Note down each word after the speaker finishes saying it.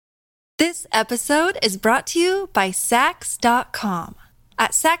This episode is brought to you by Sax.com.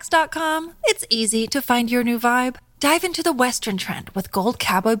 At Sax.com, it's easy to find your new vibe. Dive into the Western trend with gold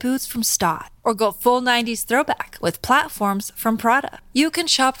cowboy boots from Stott, or go full 90s throwback with platforms from Prada. You can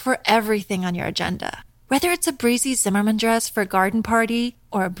shop for everything on your agenda, whether it's a breezy Zimmermann dress for a garden party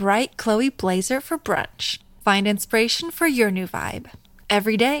or a bright Chloe blazer for brunch. Find inspiration for your new vibe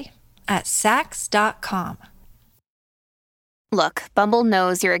every day at Sax.com. Look, Bumble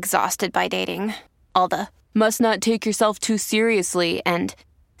knows you're exhausted by dating. All the must not take yourself too seriously and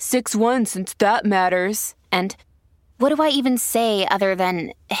 6'1" since that matters. And what do I even say other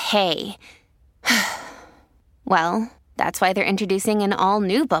than hey? Well, that's why they're introducing an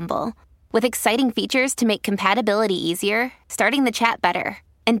all-new Bumble with exciting features to make compatibility easier, starting the chat better,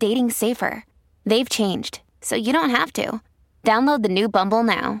 and dating safer. They've changed, so you don't have to. Download the new Bumble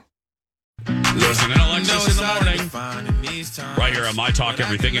now. Listen to Alexis in the morning. Right here on My Talk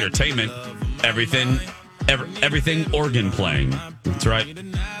Everything Entertainment. Everything organ playing. That's right.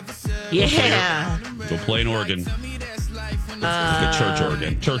 Yeah. Go play an organ. Like a church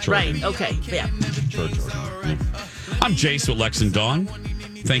organ. Church organ. Right, okay. Yeah. Church organ. I'm Jace with Lex and Dawn.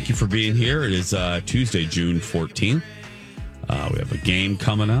 Thank you for being here. It is Tuesday, June 14th. We have a game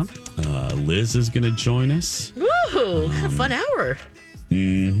coming up. Liz is going to join us. Woo! What a fun hour.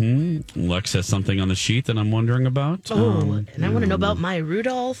 Mm-hmm. Lex has something on the sheet that I'm wondering about. And I want to know about Maya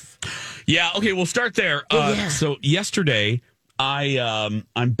Rudolph. Yeah, okay, we'll start there. So yesterday, I'm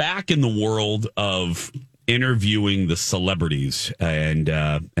back in the world of interviewing the celebrities and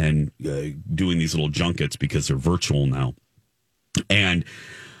doing these little junkets because they're virtual now. And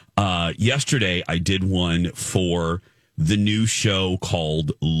yesterday, I did one for the new show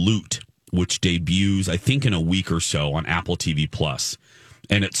called Loot, which debuts, I think, in a week or so on Apple TV Plus.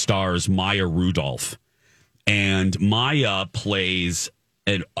 And it stars Maya Rudolph. And Maya plays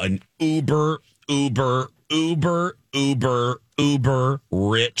an uber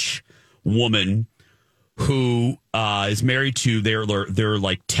rich woman who is married to they're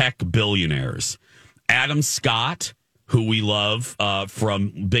like tech billionaires. Adam Scott, who we love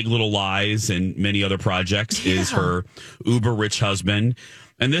from Big Little Lies and many other projects, is her uber rich husband.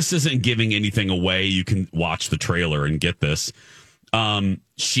 And this isn't giving anything away. You can watch the trailer and get this.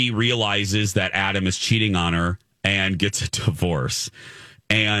 She realizes that Adam is cheating on her and gets a divorce.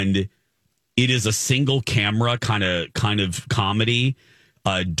 And it is a single camera kind of comedy,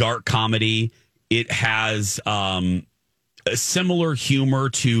 dark comedy. It has a similar humor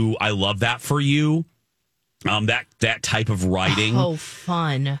to I Love That for You. That type of writing. Oh,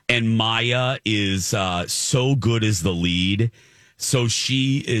 fun. And Maya is so good as the lead. So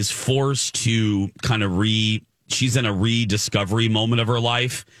she is forced to kind of she's in a rediscovery moment of her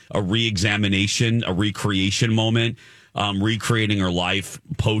life, a re-examination, a recreation moment, recreating her life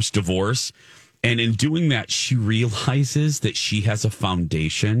post-divorce. And in doing that, she realizes that she has a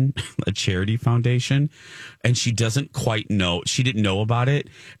foundation, a charity foundation, and she doesn't quite know. She didn't know about it.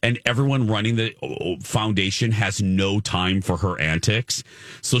 And everyone running the foundation has no time for her antics.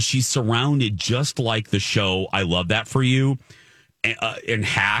 So she's surrounded, just like the show I Love That for You, and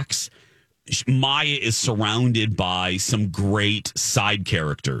Hacks. Maya is surrounded by some great side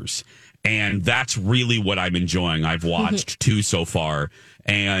characters. And that's really what I'm enjoying. I've watched two so far,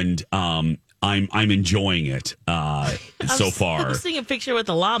 and I'm enjoying it so far. I'm seeing a picture with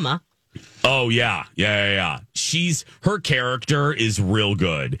the llama. Oh yeah. Her character is real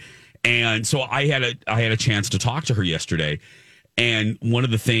good, and so I had a chance to talk to her yesterday. And one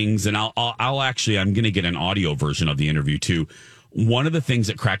of the things, and I'll actually, I'm going to get an audio version of the interview too. One of the things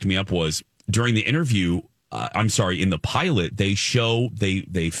that cracked me up was during the interview. In the pilot, they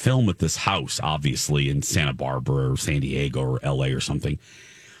film at this house, obviously in Santa Barbara or San Diego or LA or something.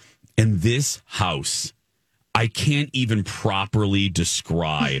 And this house, I can't even properly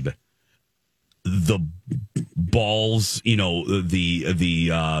describe the balls,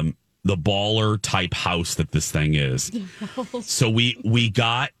 the baller type house that this thing is. So we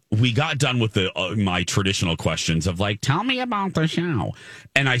got done with my traditional questions of like, tell me about the show.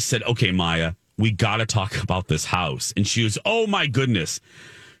 And I said, okay, Maya, we got to talk about this house. And she was, oh my goodness.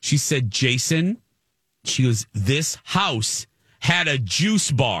 She said, Jason, this house had a juice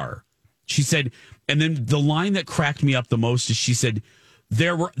bar. She said, and then the line that cracked me up the most is she said,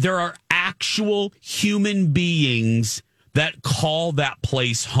 there are actual human beings that call that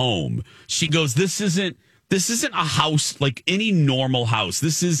place home. She goes, this isn't a house like any normal house.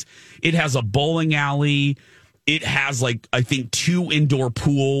 It has a bowling alley. It has like, I think 2 indoor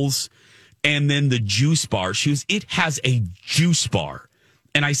pools. And then the juice bar. It has a juice bar.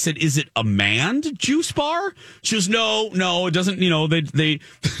 And I said, is it a manned juice bar? She goes, no, it doesn't, they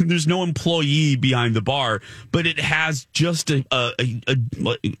there's no employee behind the bar, but it has just the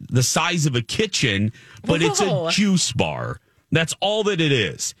size of a kitchen, but it's a juice bar. That's all that it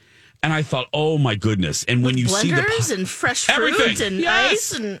is. And I thought, oh my goodness. And when you see the blenders and fresh fruit everything. and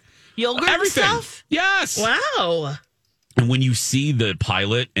ice and yogurt everything. and stuff. Yes. Wow. And when you see the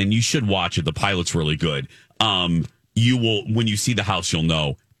pilot, and you should watch it, the pilot's really good. You will, when you see the house, you'll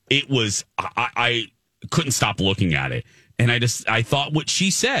know it was. I couldn't stop looking at it, and I thought what she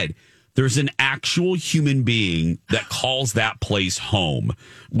said. There's an actual human being that calls that place home,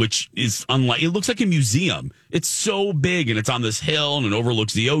 which is unlike. It looks like a museum. It's so big, and it's on this hill, and it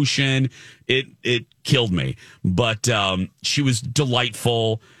overlooks the ocean. It killed me, but she was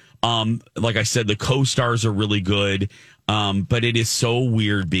delightful. Like I said, the co-stars are really good. But it is so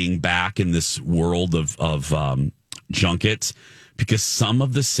weird being back in this world of junkets, because some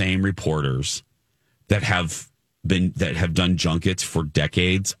of the same reporters that have done junkets for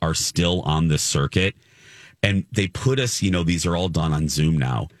decades are still on this circuit, and they put us, these are all done on Zoom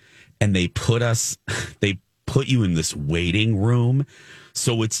now, and they put you in this waiting room,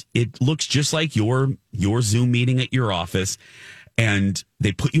 so it looks just like your Zoom meeting at your office. And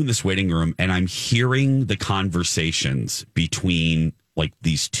they put you in this waiting room, and I'm hearing the conversations between like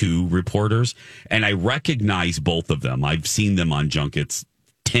these two reporters, and I recognize both of them. I've seen them on junkets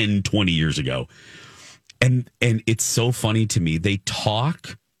 10, 20 years ago. And it's so funny to me. They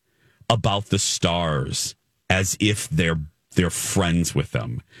talk about the stars as if they're friends with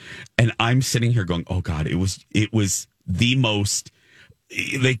them. And I'm sitting here going, oh God, it was the most,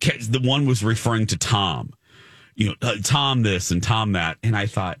 the one was referring to Tom. Tom this and Tom that. And I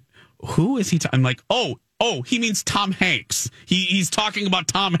thought, who is he? I'm like, oh, he means Tom Hanks. He's talking about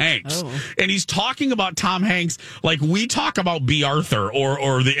Tom Hanks. Oh. And he's talking about Tom Hanks like we talk about B. Arthur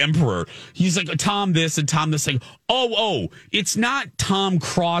or the Emperor. He's like, Tom this and Tom this. Like, oh, it's not Tom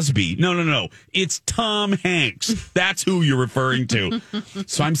Crosby. No. It's Tom Hanks. That's who you're referring to.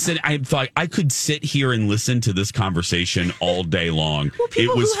 So I thought I could sit here and listen to this conversation all day long. Well,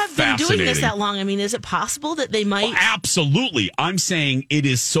 people it was who have been doing this that long, I mean, is it possible that they might? Oh, absolutely. I'm saying it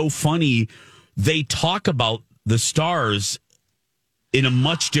is so funny. They talk about the stars in a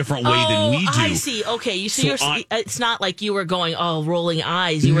much different way than we do. I see. Okay. It's not like you were going, rolling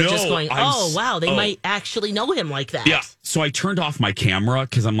eyes. You were just going, wow, they might actually know him like that. Yeah. So I turned off my camera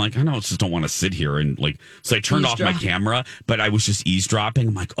because I'm like, I just don't want to sit here and so I turned off my camera, but I was just easdropping.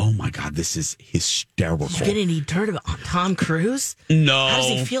 I'm like, oh my God, this is hysterical. You're going to need dirt about Tom Cruise? No. How does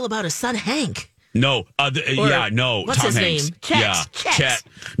he feel about his son, Hank? No, no. What's Tom his Hanks. name? Chet. Yeah, Chet.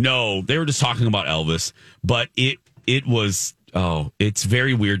 No, they were just talking about Elvis, but it was. Oh, it's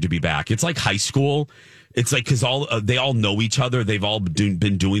very weird to be back. It's like high school. It's like because they all know each other. They've all been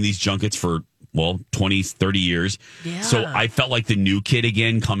doing these junkets for 20, 30 years. Yeah. So I felt like the new kid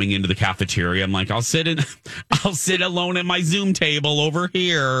again coming into the cafeteria. I'm like, I'll sit alone at my Zoom table over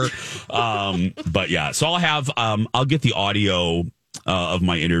here. But yeah, so I'll get the audio of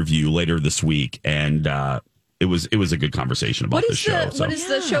my interview later this week, and it was a good conversation about the show. What is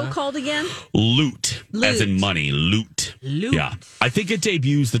the show called again? Loot, as in money. Loot. Yeah, I think it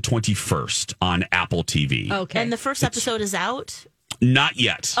debuts the 21st on Apple TV. Okay, and the first episode is out. Not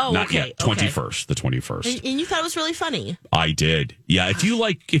yet. Oh, not yet. 21st, the 21st. And you thought it was really funny. I did. Yeah, if you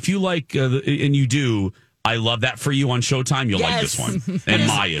like, and you do. I love that for you on Showtime. You'll like this one. And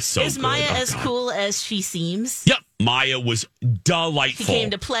Maya's so good. Is Maya as cool as she seems? Yep. Maya was delightful. She came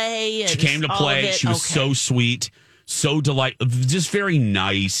to play. She was so sweet, so delightful, just very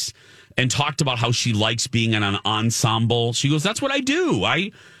nice, and talked about how she likes being in an ensemble. She goes, that's what I do.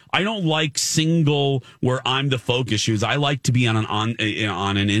 I don't like single where I'm the focus. She goes, I like to be I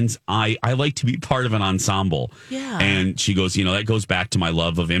like to be part of an ensemble. Yeah. And she goes, that goes back to my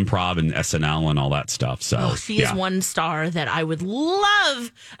love of improv and SNL and all that stuff. So she is one star that I would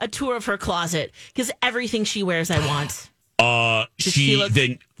love a tour of her closet, because everything she wears I want. She looks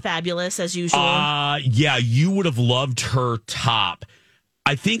fabulous as usual. Yeah, you would have loved her top.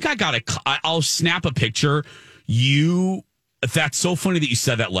 I think I'll snap a picture. That's so funny that you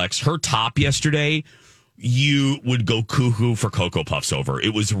said that, Lex. Her top yesterday, you would go cuckoo for Cocoa Puffs over.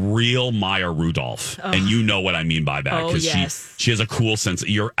 It was real Maya Rudolph. And you know what I mean by that. Because she has a cool sense.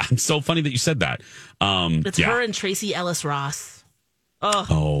 I'm so funny that you said that. It's her and Tracy Ellis Ross.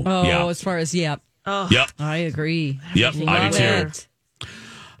 Yeah. As far as, Yep. I agree. Yep, I do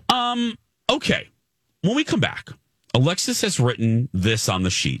too. Okay. When we come back, Alexis has written this on the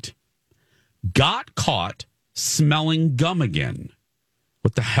sheet. Got caught smelling gum again.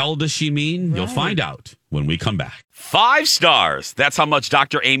 What the hell does she mean? Right. You'll find out when we come back. 5 stars. That's how much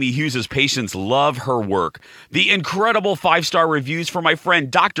Dr. Amy Hughes' patients love her work. The incredible 5-star reviews for my friend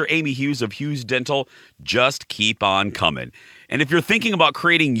Dr. Amy Hughes of Hughes Dental just keep on coming. And if you're thinking about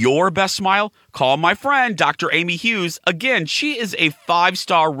creating your best smile, call my friend Dr. Amy Hughes. Again, she is a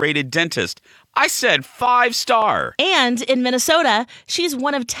 5-star rated dentist. I said 5-star. And in Minnesota, she's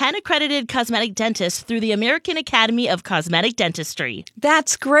one of 10 accredited cosmetic dentists through the American Academy of Cosmetic Dentistry.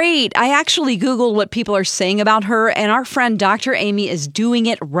 That's great. I actually Googled what people are saying about her, and our friend Dr. Amy is doing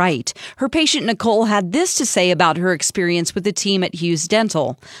it right. Her patient Nicole had this to say about her experience with the team at Hughes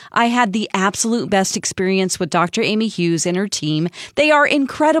Dental. I had the absolute best experience with Dr. Amy Hughes and her team. They are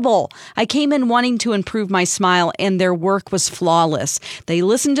incredible. I came in wanting to improve my smile, and their work was flawless. They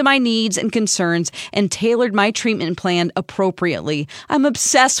listened to my needs and concerns and tailored my treatment plan appropriately. I'm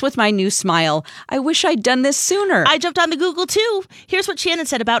obsessed with my new smile. I wish I'd done this sooner. I jumped on the Google too. Here's what Shannon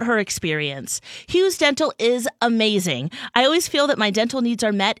said about her experience. Hughes Dental is amazing. I always feel that my dental needs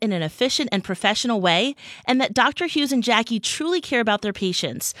are met in an efficient and professional way, and that Dr. Hughes and Jackie truly care about their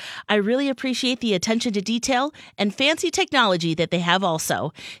patients. I really appreciate the attention to detail and fancy technology that they have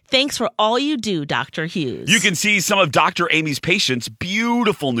also. Thanks for all you do, Dr. Hughes. You can see some of Dr. Amy's patients'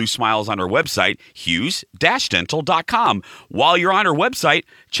 beautiful new smiles on her website, hughes-dental.com. While you're on her website,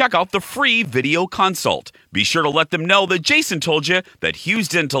 check out the free video consult. Be sure to let them know that Jason told you that Hughes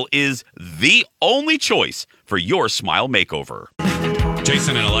Dental is the only choice for your smile makeover.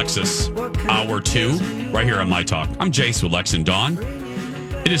 Jason and Alexis, hour 2, right here on My Talk. I'm Jace with Lex and Dawn.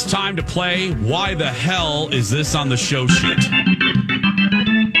 It is time to play Why the Hell Is This on the Show Sheet?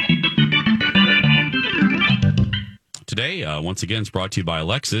 Today, once again, it's brought to you by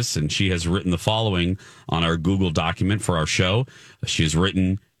Alexis, and she has written the following on our Google document for our show. She has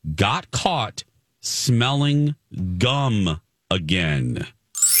written, got caught smelling gum again.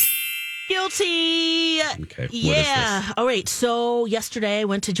 Guilty. Okay. Yeah. All right. So yesterday I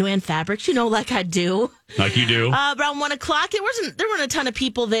went to Joann Fabrics, like I do. Like you do. Around 1 o'clock. There weren't a ton of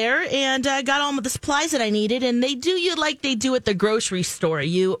people there, and I got all of the supplies that I needed. And they do you like they do at the grocery store,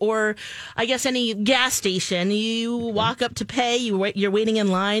 or I guess any gas station. You walk up to pay. You're waiting in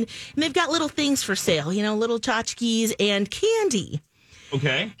line, and they've got little things for sale. Little tchotchkes and candy.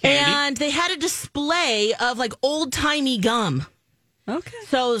 Okay. Candy. And they had a display of like old timey gum. Okay.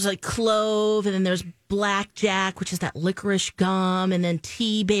 So it was like clove, and then there's blackjack, which is that licorice gum, and then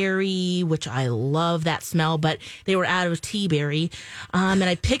tea berry, which I love that smell, but they were out of tea berry. And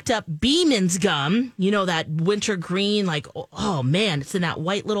I picked up Beeman's gum, that winter green, like, oh man, it's in that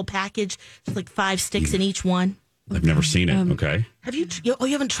white little package. It's like 5 sticks in each one. I've never seen it. Okay. Have you? You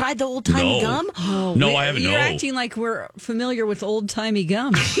haven't tried the old timey gum? Oh, no, I haven't. You're acting like we're familiar with old timey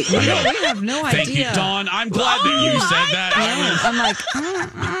gum. We have no idea. Thank you, Dawn. I'm glad that you said that. I'm like,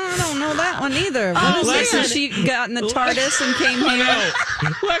 I don't know that one either. What is this? And she got in the TARDIS and came here.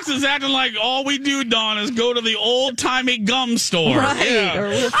 Lex is acting like all we do, Dawn, is go to the old timey gum store. Right. Yeah. Or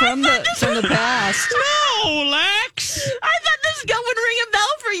we're from the past. No, Lex. I thought this gum would ring a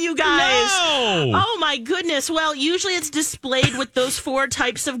bell for you guys. No. Oh my goodness. Well, usually it's displayed with those 4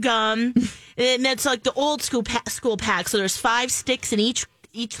 types of gum, and that's like the old school pack. So there's 5 sticks in each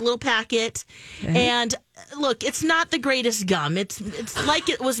little packet. Okay. And look, it's not the greatest gum. It's like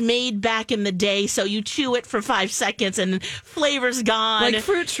it was made back in the day. So you chew it for 5 seconds and flavor's gone. Like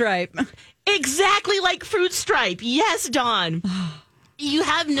Fruit Stripe. Exactly like Fruit Stripe. Yes, Dawn. You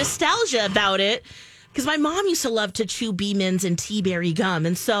have nostalgia about it. Because my mom used to love to chew Beeman's and tea berry gum,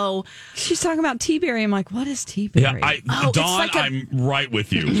 and so she's talking about tea berry. I'm like, what is tea berry? Yeah, Dawn, I'm right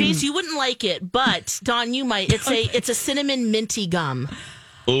with you. Jace, you wouldn't like it, but Dawn, you might. It's a cinnamon minty gum.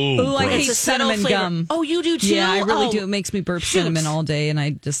 Ooh, I hate cinnamon gum. Oh, you do too? Yeah, I really do. It makes me burp cinnamon all day, and I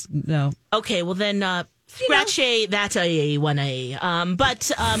just no. Okay, well then. Scratch that's a 1A. But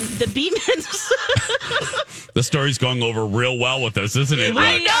the Beeman's. The story's going over real well with us, isn't it? We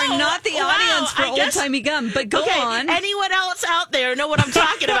are not the audience for old-timey gum, but go on. Anyone else out there know what I'm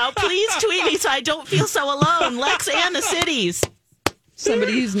talking about? Please tweet me so I don't feel so alone. Lex and the cities.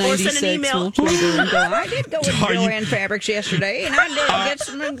 Somebody who's 96 send an email. will tweet her and go, I did go with Joann Fabrics yesterday, and I did get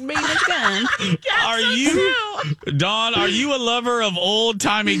some Beeman's gum. Dawn, are you a lover of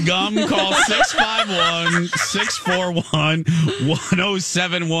old-timey gum? Call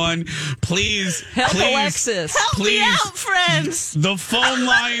 651-641-1071. Please. Help Alexis. Help me out, friends. The phone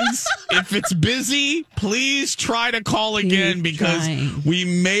lines, if it's busy, please try to call again because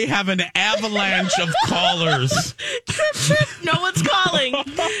we may have an avalanche of callers. No one's calling.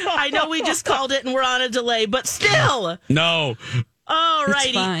 I know we just called it and we're on a delay, but still. No. All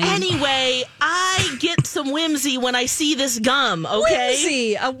righty. fine. Anyway, I get some whimsy when I see this gum, okay?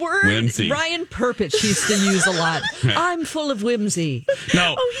 Whimsy, a word Whimsy. Ryan Perpich used to use a lot. I'm full of whimsy.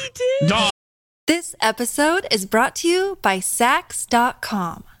 No. Oh, he did? No. This episode is brought to you by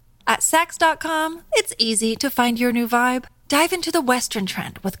Sax.com. At Sax.com, it's easy to find your new vibe. Dive into the Western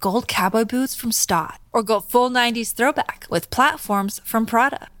trend with gold cowboy boots from Stott, or go full 90s throwback with platforms from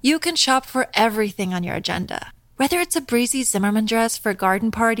Prada. You can shop for everything on your agenda, whether it's a breezy Zimmermann dress for a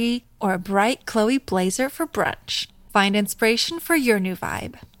garden party or a bright Chloe blazer for brunch. Find inspiration for your new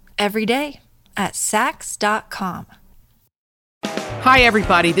vibe every day at Sax.com. Hi,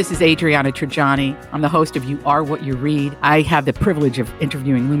 everybody. This is Adriana Trajani. I'm the host of You Are What You Read. I have the privilege of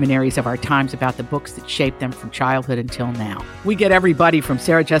interviewing luminaries of our times about the books that shaped them from childhood until now. We get everybody from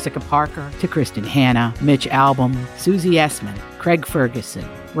Sarah Jessica Parker to Kristen Hanna, Mitch Albom, Susie Essman, Craig Ferguson,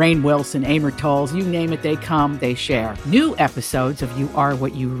 Rainn Wilson, Amor Tolls, you name it, they come, they share. New episodes of You Are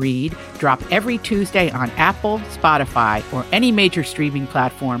What You Read drop every Tuesday on Apple, Spotify, or any major streaming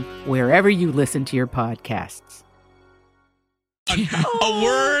platform wherever you listen to your podcasts. A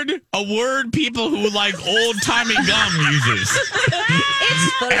word people who like old-timey gum uses.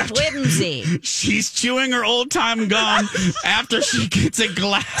 It's full of whimsy. She's chewing her old-time gum after she gets a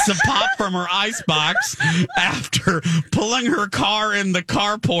glass of pop from her icebox after pulling her car in the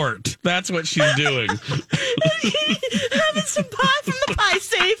carport. That's what she's doing. Having some pie from the pie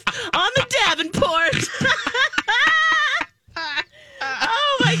safe on the Davenport.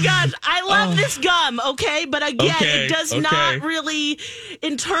 Oh my gosh, I love this gum, okay? But again, it does not really,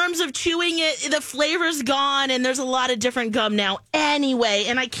 in terms of chewing it, the flavor's gone, and there's a lot of different gum now anyway.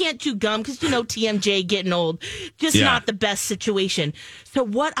 And I can't chew gum because, TMJ getting old. Just not the best situation. So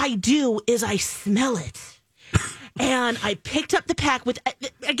what I do is I smell it. And I picked up the pack with,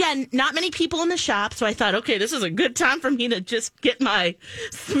 again, not many people in the shop. So I thought, okay, this is a good time for me to just get my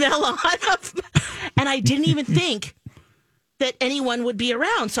smell on. And I didn't even think that anyone would be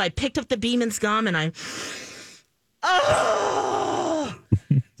around. So I picked up the Beeman's gum and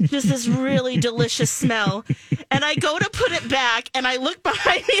just this really delicious smell. And I go to put it back and I look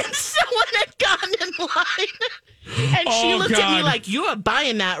behind me and someone had gotten in line. And she looked at me like, you are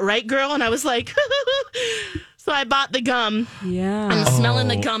buying that, right, girl? And I was like, so I bought the gum. Yeah. I'm smelling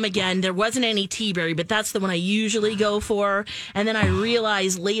the gum again. There wasn't any tea berry, but that's the one I usually go for. And then I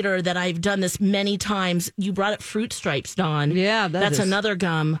realized later that I've done this many times. You brought up Fruit Stripes, Dawn. Yeah, that's another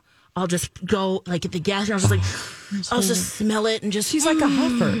gum. I'll just go like at the gas station. I was like, I'll just smell it and just. She's like a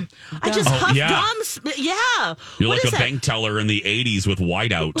huffer. I just huff gums. Yeah. You're What like is a that? bank teller in the 80s with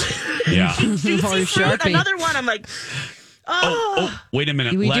whiteout. Yeah. Juicy Or fruit. Sharpie. Another one. I'm like, Wait a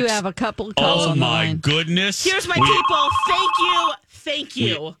minute. We Lex. do have a couple of calls on the my line. goodness. here's my people. Thank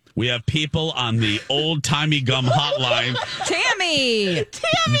you. We have people on the old-timey gum hotline. Tammy!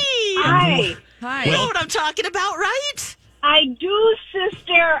 Hi. Hi. You know what I'm talking about, right? I do,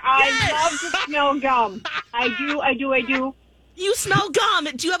 sister. I Yes. love to smell gum. I do. You smell gum.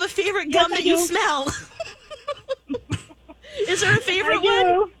 Do you have a favorite Yes, gum I that you do. smell? Is there a favorite I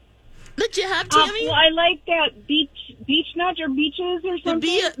do. one that you have, Tammy? Well, I like that beech nut or beaches or something.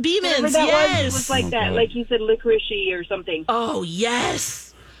 Beeman's, Whatever that yes. was. It was like that, like you said, licoricey or something. Oh,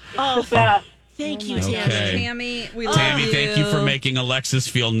 yes. Oh, The best. thank you, Okay. Tammy. Tammy, we love Tammy, you. thank you for making Alexis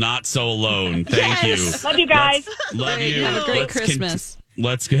feel not so alone. Thank Yes. Love you guys. you. Love you. Have a great Let's Christmas.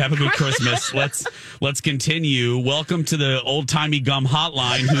 let's have a good Christmas. Let's continue. Welcome to the old-timey gum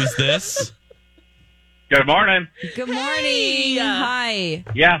hotline. Who's this? Good morning. Good morning. Hey. Hi.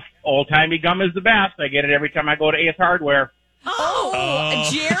 Yes, old-timey gum is the best. I get it every time I go to Ace Hardware. Oh,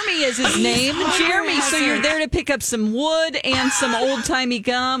 Jeremy is his name. Jeremy, so you're there to pick up some wood and some old-timey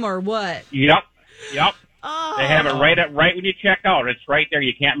gum or what? Yep. Oh. They have it right when you check out. It's right there.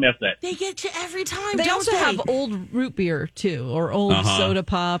 You can't miss it. They get you every time, They don't also they? have old root beer, too, or old soda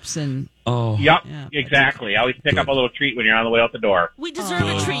pops and... Oh. Yep, Yeah. exactly. I always pick up a little treat when you're on the way out the door. We deserve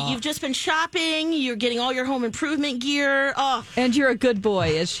a treat. You've just been shopping. You're getting all your home improvement gear. Oh, And you're a good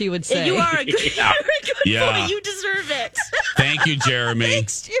boy, as she would say. you are a good, Yeah. you're a good Yeah. boy. You deserve it. Thank you, Jeremy.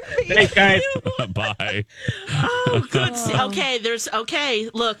 Thanks, guys. Bye. Oh, good. Okay,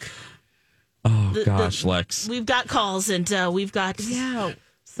 look. Oh, gosh, Lex. We've got calls and we've got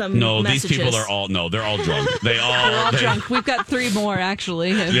some No, messages. these people are all they're all drunk. We're all drunk. We've got 3 more,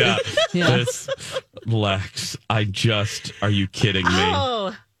 actually. Yeah. Yeah. This, Lex, are you kidding me?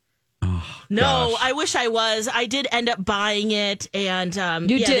 Oh. No, gosh. I wish I was. I did end up buying it, and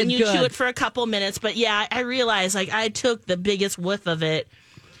You did, then you good. chew it for a couple minutes. But yeah, I realized I took the biggest whiff of it,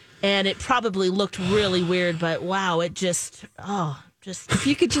 and it probably looked really weird. But wow, it just Just If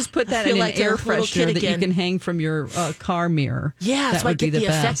you could just put that feel in like an air a little freshener kid that you again. can hang from your car mirror. yeah, that that's why I would be get the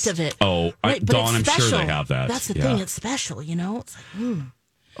best. effect of it. Oh, Right, but Dawn, I'm it's sure special. they have that. That's the Yeah. thing. It's special, you know? It's like,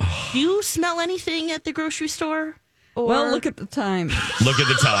 Do you smell anything at the grocery store? Or... Well, look at the time. Look at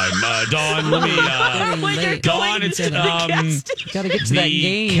the time. Dawn, let me... when you're Dawn, going it's to the gas station. Got to get to that the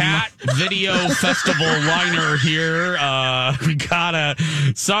game. Cat Video Festival liner here. We gotta...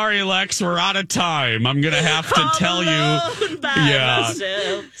 Sorry, Lex, we're out of time. I'm going to have to tell you... Yeah.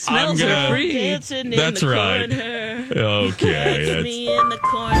 Smells I'm are gonna- free. Dancing That's in the right. corner. Okay. That's me in the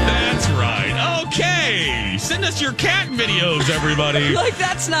corner. That's right. Okay. Send us your cat videos, everybody. Like,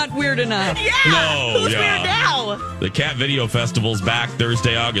 that's not weird enough. Yeah. No, Who's yeah. weird now? The Cat Video Festival's back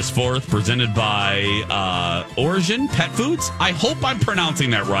Thursday, August 4th, presented by Origin Pet Foods. I hope I'm pronouncing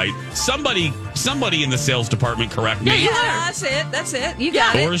that right. Somebody in the sales department correct me. Yeah, that's it. You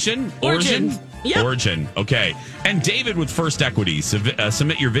got it. Origin? Yep. Origin. Okay. And David with First Equity.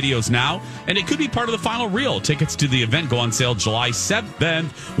 Submit your videos now, and it could be part of the final reel. Tickets to the event go on sale July 7th.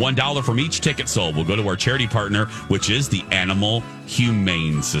 $1 from each ticket sold will go to our charity partner, which is the Animal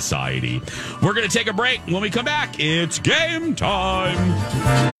Humane Society. We're going to take a break. When we come back, it's game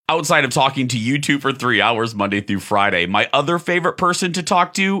time. Outside of talking to you two for 3 hours Monday through Friday, my other favorite person to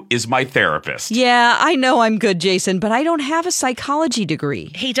talk to is my therapist. Yeah, I know I'm good, Jason, but I don't have a psychology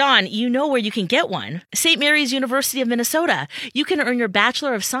degree. Hey, Dawn, you know where you can get one. St. Mary's University of Minnesota. You can earn your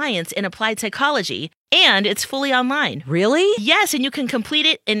Bachelor of Science in Applied Psychology, and it's fully online. Really? Yes, and you can complete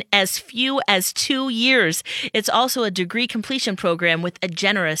it in as few as 2 years. It's also a degree completion program with a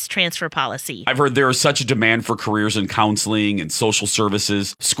generous transfer policy. I've heard there is such a demand for careers in counseling and social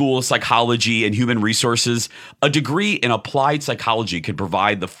services, school of psychology, and human resources. A degree in applied psychology could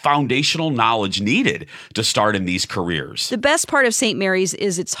provide the foundational knowledge needed to start in these careers. The best part of St. Mary's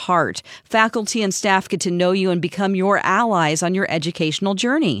is its heart. Faculty and staff get to know you and become your allies on your educational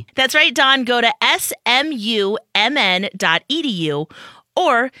journey. That's right, Dawn. Go to smumn.edu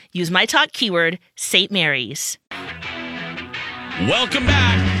or use my talk keyword, St. Mary's. Welcome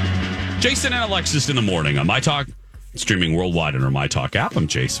back. Jason and Alexis in the morning on My Talk, streaming worldwide on our My Talk app. I'm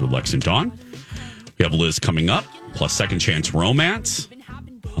Jason with Lex and Dawn. We have Liz coming up, plus Second Chance Romance,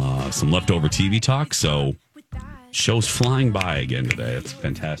 some leftover TV talk. So show's flying by again today. It's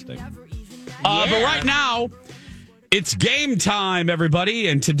fantastic. But right now, it's game time, everybody.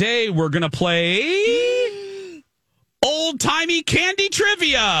 And today we're going to play old-timey candy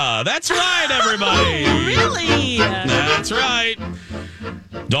trivia. That's right, everybody. Really? That's right.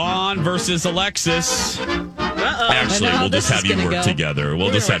 Dawn versus Alexis. Actually, I know how we'll just this have is you gonna work go. together.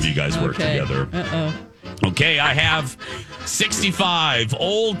 We'll just have you guys work Okay. together. Uh-oh. Okay, I have 65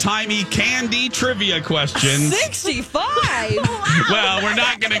 old-timey candy trivia questions. 65? Well, we're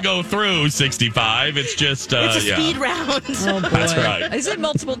not going to go through 65. It's just, It's a speed round. Oh, boy. That's right. Is it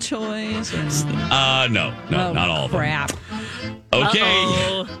multiple choice? Or no? No, Oh, not all of them. crap. Okay.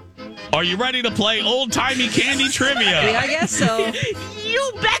 Uh-oh. Are you ready to play old-timey candy trivia? Yeah, I guess so.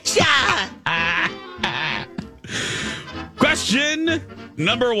 You betcha! Question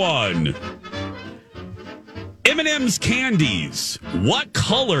number 1. M&M's candies. What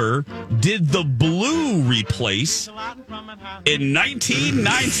color did the blue replace in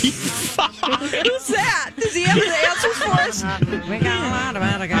 1995? Who's that? Does he have the answers for us? We got a lot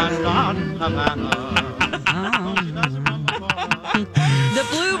about The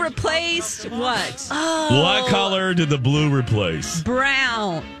blue replaced what? What color did the blue replace?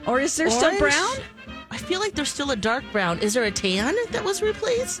 Brown. Or is there still Orange? brown? I feel like there's still a dark brown. Is there a tan that was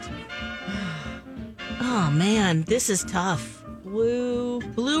replaced? Oh, man, this is tough. Blue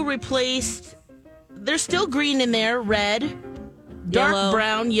replaced. There's still green in there. Red. Dark Yellow.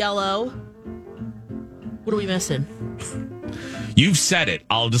 brown. Yellow. What are we missing? You've said it.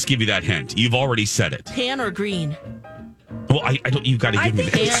 I'll just give you that hint. You've already said it. Tan or green? Well, I don't. You've got to I give me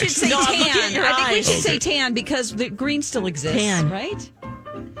think the we hint. should say No, I'm looking at tan. your I think we eyes. should say Okay. tan because the green still exists. Tan. Right?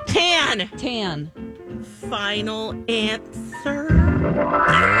 Tan. Tan. Final answer. You're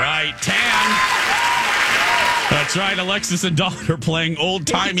right, tan. That's right. Alexis and Dawn are playing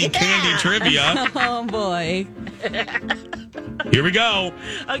old-timey candy trivia. Oh, boy. Here we go.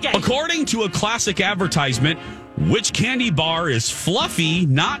 Okay. According to a classic advertisement, which candy bar is fluffy,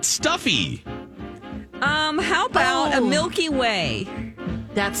 not stuffy? How about a Oh. Milky Way?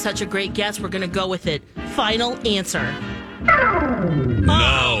 That's such a great guess. We're going to go with it. Final answer.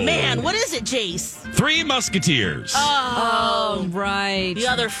 No. Oh, man. What is it, Jace? Three Musketeers. Oh, right. The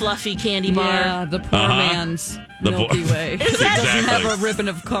other fluffy candy bar. Yeah, the poor man's The Milky poor- Way. Is It that- doesn't have Exactly. a ribbon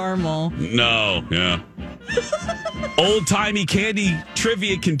of caramel. No, yeah. Old-timey candy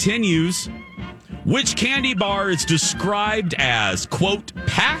trivia continues. Which candy bar is described as, quote,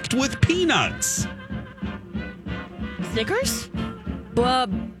 packed with peanuts? Snickers?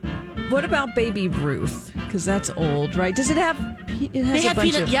 What about Baby Ruth? Because that's old, right? Does it have? It has They have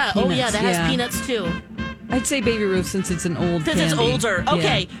peanuts. Yeah. Peanuts. Oh, yeah. That has peanuts too. I'd say Baby Ruth since it's an old. Since it's candy. older.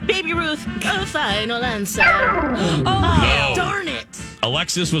 Okay. Baby Ruth. A final answer. No. Darn it.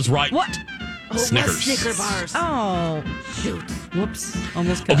 Alexis was right. What? Snickers. Snicker bars. Oh, Shoot. whoops!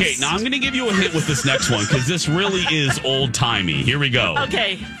 Almost. Cussed. Okay, now I'm going to give you a hint with this next one because this really is old timey. Here we go.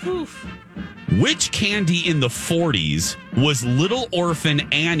 Okay. Oof. Which candy in the 40s was Little Orphan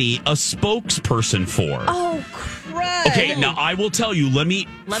Annie a spokesperson for? Oh, crap! Okay, now I will tell you. Let me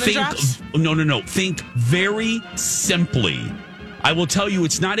Lemon think. drops? No. Think very simply. I will tell you,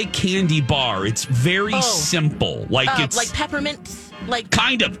 it's not a candy bar. It's very simple. Like it's like peppermint. Like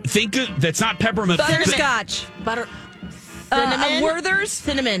kind of. Think that's not peppermint. Butterscotch. butter. Cinnamon. Werther's.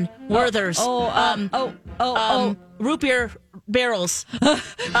 Cinnamon. Werther's. Root beer barrels.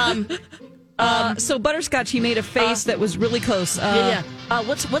 So butterscotch. He made a face that was really close. Yeah.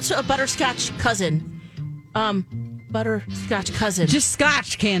 What's a butterscotch cousin? Butterscotch cousin. Just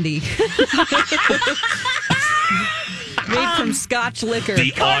Scotch candy. Made from Scotch liquor.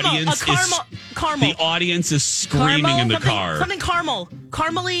 The caramel, audience caramel. The audience is screaming Caramel? in the car. Something caramel.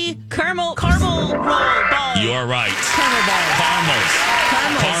 Caramel Caramel roll ball. You are right. Caramel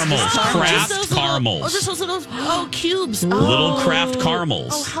Caramels. balls. Craft Just those caramels. Just those little cubes. Little craft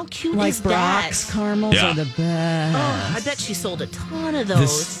caramels. Oh, how cute Like is Brock's that? caramels Yeah. are the best. Oh, I bet she sold a ton of those.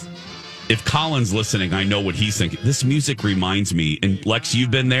 This- If Colin's listening, I know what he's thinking. This music reminds me, and Lex,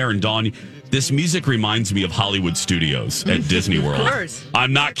 you've been there, and Dawn, this music reminds me of Hollywood Studios at Disney World. Of course.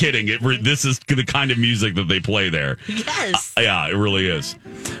 I'm not kidding. This is the kind of music that they play there. Yes. Yeah, it really is.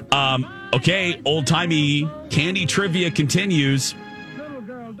 Okay, old-timey candy trivia continues.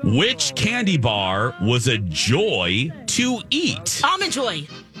 Which candy bar was a joy to eat? Almond Joy.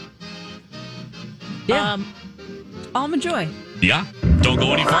 Yeah. Almond Joy. Yeah, don't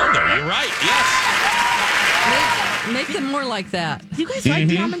go any farther. You're right. Yes. Make them more like that. Do you guys like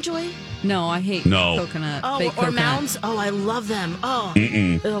the Almond Joy? No, I hate No. coconut. Oh, fake or coconut. Mounds? Oh, I love them. Oh,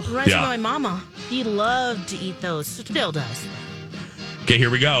 reminds me Yeah. of my mama. She loved to eat those. Still does. Okay,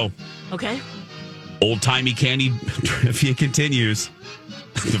 here we go. Okay. Old-timey candy trivia continues.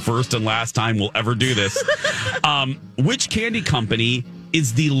 The first and last time we'll ever do this. Which candy company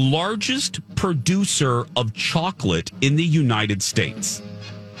is the largest producer of chocolate in the United States?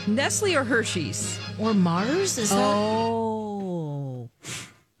 Nestle or Hershey's? Or Mars? Is Oh.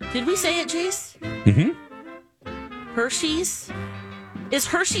 that? Did we say it, Jace? Mm-hmm. Hershey's? Is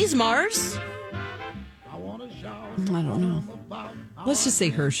Hershey's Mars? I don't know. Let's just say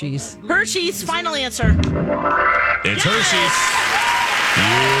Hershey's. Hershey's, final answer. It's Hershey's. You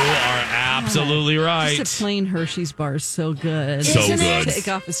are absolutely right. Just a plain Hershey's bar is so good. So Isn't good. it? Take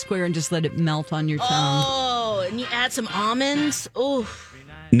off a square and just let it melt on your tongue. Oh, and you add some almonds. Oh,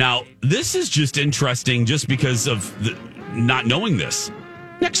 Now, this is just interesting just because of not knowing this.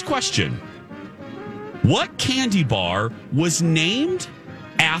 Next question. What candy bar was named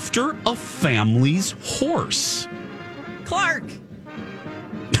after a family's horse? Clark.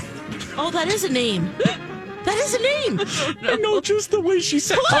 oh, that is a name. That is a name. I know just the way she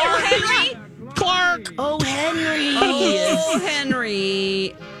said Oh, Henry. Clark. Oh, Henry. Oh,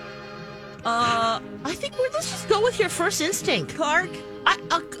 Henry. I think let's just go with your first instinct. Clark.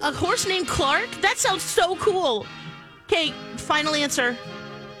 A horse named Clark? That sounds so cool. Okay, final answer.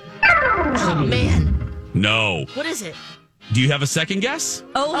 Oh, man. No. What is it? Do you have a second guess?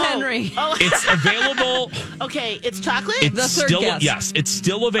 Oh, Henry. Oh, It's available. okay. It's chocolate? It's The third still guess. yes, it's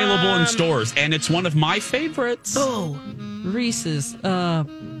still available in stores, and it's one of my favorites. oh. Reese's.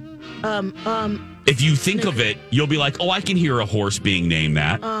 If you think of it, you'll be like, "Oh, I can hear a horse being named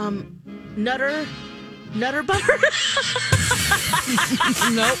that." Nutter butter?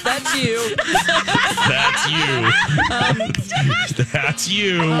 Nope, that's you. That's you. That's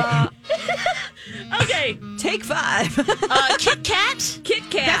you. Okay. Take 5. Kit Kat? Kit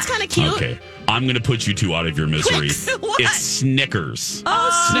Kat. That's kind of cute. Okay, I'm going to put you two out of your misery. What? It's Snickers.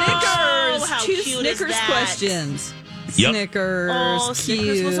 Oh, Snickers. Snickers. how 2 cute is Snickers that? questions. Yep. Snickers. Oh,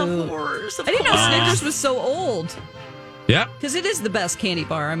 Snickers was a cute. horse. Of I didn't know course. Snickers was so old. Yeah. Because it is the best candy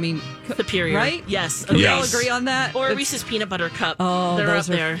bar. I mean, Superior. right? Yes. We all Yes. agree on that? Or It's- Reese's Peanut Butter Cup. Oh, They're those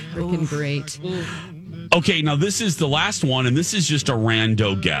up are there. freaking great. Okay, now this is the last one, and this is just a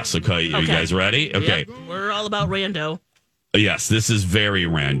rando guess. Okay, you guys ready? Okay. Yep, we're all about rando. Yes, this is very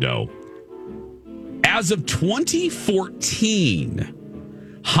rando. As of 2014,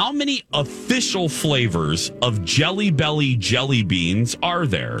 how many official flavors of Jelly Belly jelly beans are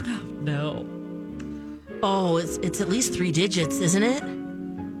there? No. Oh, it's at least 3 digits, isn't it?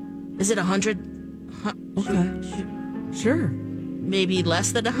 Is it 100? Okay. Sure. Maybe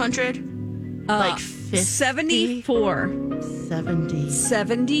less than 100? Like 50? 74. 70.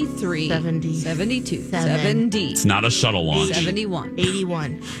 73. 70. 72. 7. 70. It's not a shuttle launch. 71.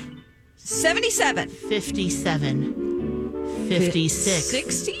 81. 77. 57. 56.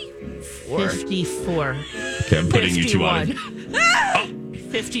 60. 54. Okay, I'm putting you two on.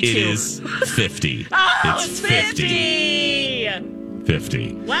 52. It is 50. Oh, it's 50.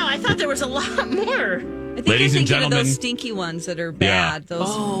 50. Wow, I thought there was a lot more. I think Ladies you're and thinking gentlemen. of those stinky ones that are bad.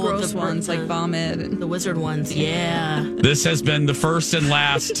 Those gross the- ones like vomit. And The wizard ones, yeah. This has been the first and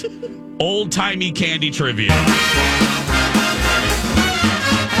last old-timey candy trivia.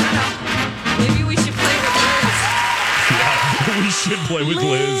 maybe we should play with Liz. Yeah, we should play with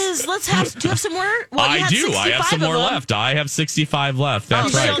Liz. Let's have. Do you have some more? Well, you I had do. I have 65 some more of them. left. I have 65 left.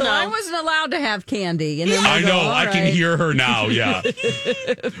 That's Oh, right. so- I wasn't allowed to have candy. And then I we'll know. go, I all can right, hear her now. Yeah.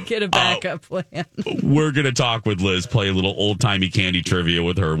 Get a backup plan. We're going to talk with Liz, play a little old-timey candy trivia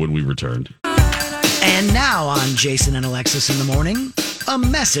with her when we return. And now on Jason and Alexis in the morning, a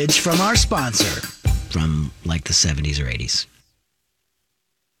message from our sponsor from like the 70s or 80s.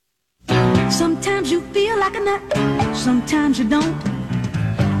 Sometimes you feel like a nut, sometimes you don't.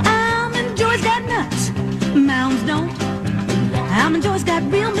 Almond Joy's got nuts, Mounds don't. Almond Joy's got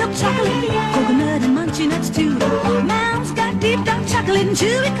real milk chocolate, coconut and munchy nuts too. Mounds got deep dark chocolate and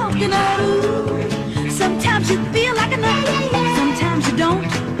chewy coconut. Ooh. Sometimes you feel like a nut, sometimes you don't.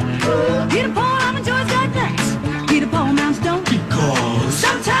 Peter Paul, Almond Joy's got nuts, Peter Paul, Mounds don't.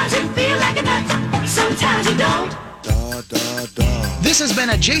 Sometimes you feel like a nut, sometimes you don't. This has been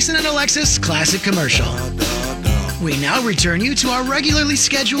a Jason and Alexis classic commercial. We now return you to our regularly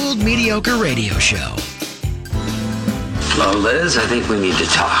scheduled mediocre radio show. Hello, Liz. I think we need to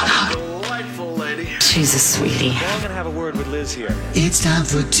talk. Delightful lady. She's a sweetie. Well, I'm gonna have a word with Liz here. It's time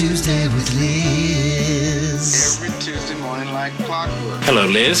for Tuesday with Liz. Every Tuesday morning like clockwork. Hello,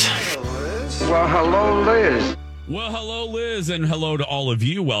 Liz. Well, hello, Liz. Well, hello, Liz, and hello to all of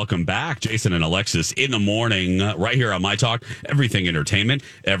you. Welcome back. Jason and Alexis in the morning, right here on My Talk. Everything Entertainment,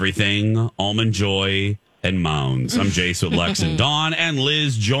 everything Almond Joy and Mounds. I'm Jace with Lex and Dawn, and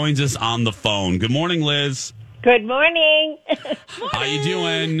Liz joins us on the phone. Good morning, Liz. Good morning. How you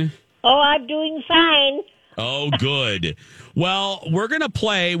doing? Oh, I'm doing fine. Oh, good. Well, we're going to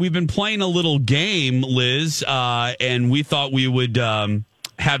play. We've been playing a little game, Liz, and we thought we would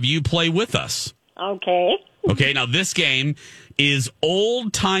have you play with us. Okay. Okay, now this game is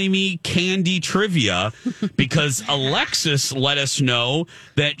old-timey candy trivia because Alexis let us know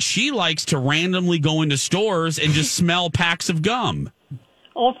that she likes to randomly go into stores and just smell packs of gum.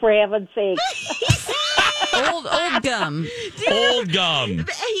 Oh, for heaven's sake. Old gum. Old gum.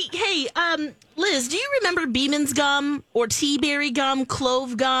 Hey, Liz, do you remember Beeman's gum or tea-berry gum,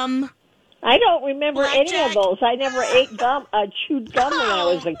 clove gum? I don't remember any of those. I never ate gum, chewed gum when I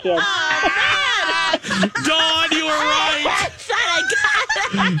was a kid. Dawn, you were right. Oh,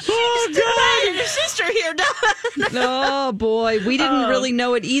 God. And your sister here, Dawn. Oh, boy. We didn't really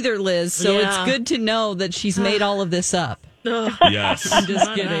know it either, Liz. So Yeah. it's good to know that she's made all of this up. Yes. I'm just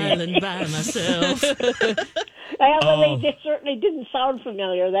On an kidding. island by myself. Well, they certainly didn't sound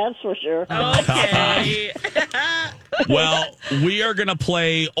familiar, that's for sure. Okay. Well, we are going to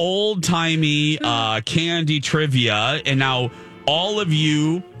play old-timey candy trivia. And now all of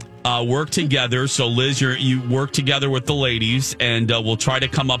you work together. So, Liz, you work together with the ladies, and we'll try to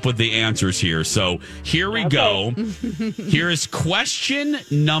come up with the answers here. So here we go. Here is question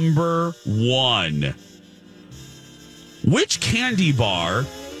number 1. Which candy bar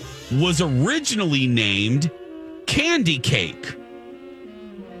was originally named Candy Cake?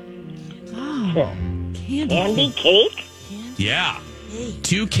 Oh, Candy cake? Yeah.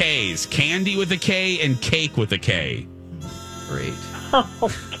 2 Ks. Candy with a K and cake with a K. Great. Oh,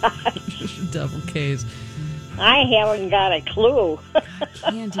 gosh. Double Ks. I haven't got a clue.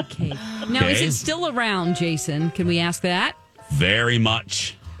 Candy cake. Now, is Okay. it still around, Jason? Can we ask that? Very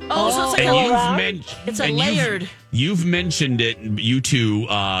much. Oh, so it's like And it's a and layered. You've mentioned it, you two,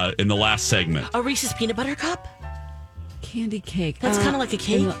 in the last segment. A Reese's peanut butter cup? Candy cake. That's kind of like a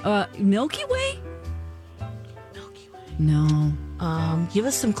cake. Milky Way? No. Give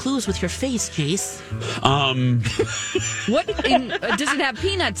us some clues with your face, Jace. What does it have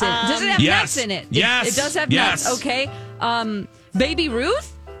peanuts in it? Does it have Yes. nuts in it? Yes. It does have Yes. nuts. Okay. Baby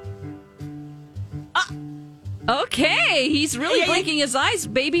Ruth? Okay. He's really blinking his eyes.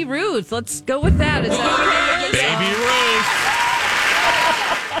 Baby Ruth. Let's go with that. Is that okay? Baby Ruth.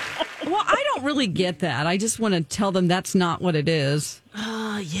 Well, I don't really get that. I just want to tell them that's not what it is.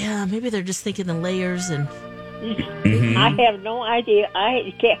 Yeah, maybe they're just thinking the layers and. Mm-hmm. I have no idea.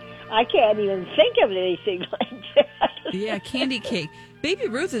 I can't even think of anything like that. Yeah, candy cake. Baby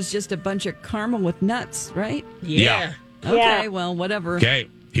Ruth is just a bunch of caramel with nuts, right? Yeah. Okay, Yeah. well, whatever. Okay,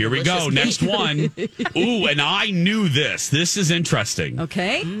 here we go. Next one. Ooh, and I knew this. This is interesting.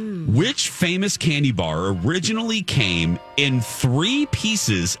 Okay. Which famous candy bar originally came in 3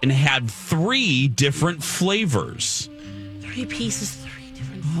 pieces and had 3 different flavors? 3 pieces, 3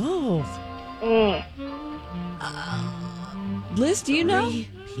 different. Oh. Liz, do you know?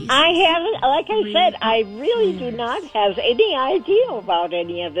 I haven't, like I said, I really do not have any idea about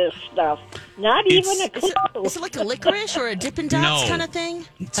any of this stuff. Not even a clue. Is it like a licorice or a Dippin' Dots No. kind of thing?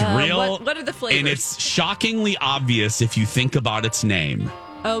 It's real. What are the flavors? And it's shockingly obvious if you think about its name.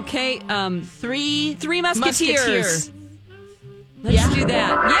 Okay, Three Musketeers. Let's do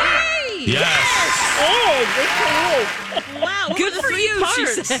that. Yay! Yes. Hey, good for you. Wow, what Good were the for 3 you,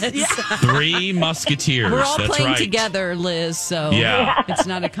 parts? she says. Yeah. 3 Musketeers. We're all That's playing right. together, Liz, so Yeah. it's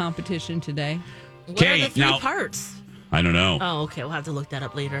not a competition today. What are Okay, the 3 now- parts? I don't know. Oh, okay. We'll have to look that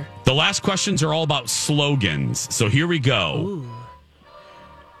up later. The last questions are all about slogans. So here we go. Ooh.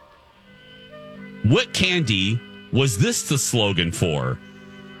 What candy was this the slogan for?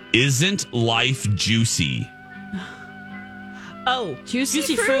 Isn't life juicy? Oh,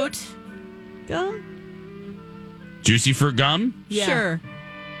 Juicy fruit. Gum? Juicy fruit gum? Yeah. Sure.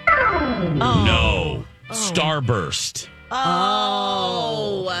 Oh. No. Starburst.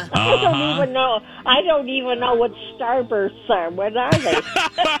 Oh. I don't even know what Starbursts are. What are they?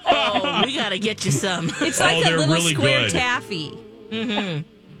 Oh, we gotta get you some. It's like a they're little really square good. taffy. Mm-hmm.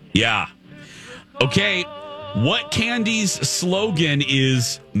 Yeah. Okay. What candy's slogan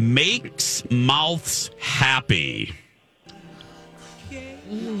is makes mouths happy?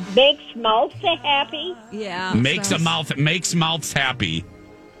 Makes mouths happy? Yeah. Makes mouths happy.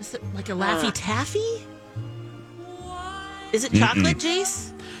 Is it like a Laffy Taffy? Is it chocolate,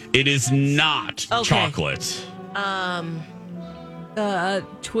 Jace? It is not Okay. chocolate.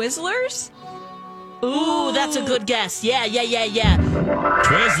 Twizzlers? Ooh, that's a good guess. Yeah.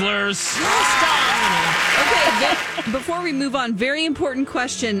 Twizzlers. Okay, before we move on, very important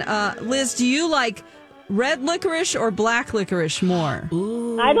question. Liz, do you like red licorice or black licorice more?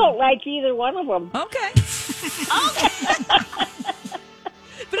 Ooh. I don't like either one of them. Okay.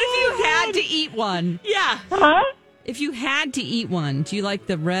 But if you had to eat one. Yeah. Huh? If you had to eat one, do you like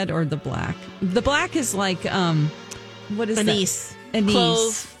the red or the black? The black is like, what is Anise. that? Anise.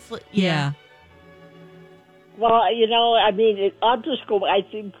 Clove. Yeah. Well, I'll just go. I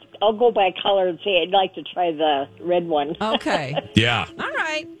think I'll go by color and say I'd like to try the red one. Okay. Yeah. All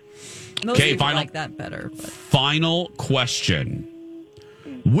right. Most Okay, people final- like that better. But. Final question.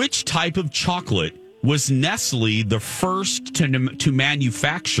 Which type of chocolate was Nestle the first to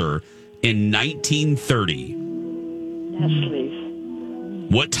manufacture in 1930?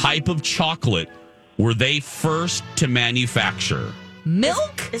 Nestle's. What type of chocolate were they first to manufacture?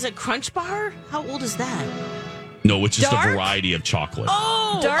 Milk? Is it Crunch Bar? How old is that? No, it's just Dark? a variety of chocolate.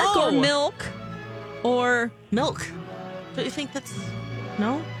 Oh, Dark or milk? Or milk? Don't you think that's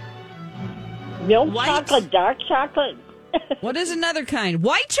no? Milk White? chocolate, dark chocolate. what is another kind?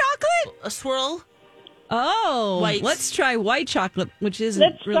 White chocolate? A swirl? Oh, White. Let's try white chocolate, which isn't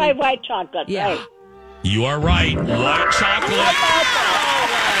Let's really... try white chocolate. Yeah. Right. You are right. White chocolate.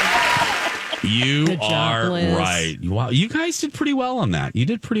 You Good job, are Liz. right. Wow, you guys did pretty well on that. You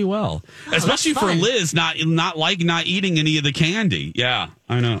did pretty well, especially that's for fun. Liz, not eating any of the candy. Yeah,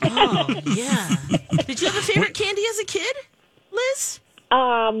 I know. Oh, yeah. Did you have a favorite candy as a kid, Liz?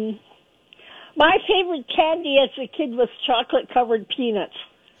 My favorite candy as a kid was chocolate-covered peanuts.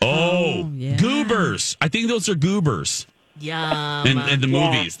 Oh, yeah. Goobers. I think those are Goobers. Yum. In the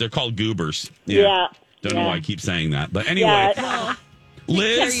movies, they're called Goobers. Yeah. Don't know Yeah. why I keep saying that, but anyway, Yeah. Carry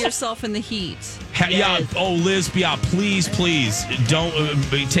Liz. yourself in the heat. Yeah. Oh, Liz. Yeah. Please, don't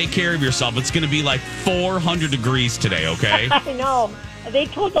take care of yourself. It's going to be like 400 degrees today. Okay. I know. They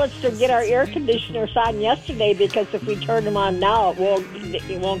told us to get our air conditioners on yesterday because if we turn them on now,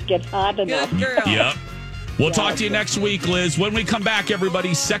 it won't get hot enough. Good girl. Yep. We'll talk to you next week, Liz. When we come back,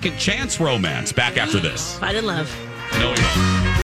 everybody's second chance romance. Back after this. Fight in love. No, we won't.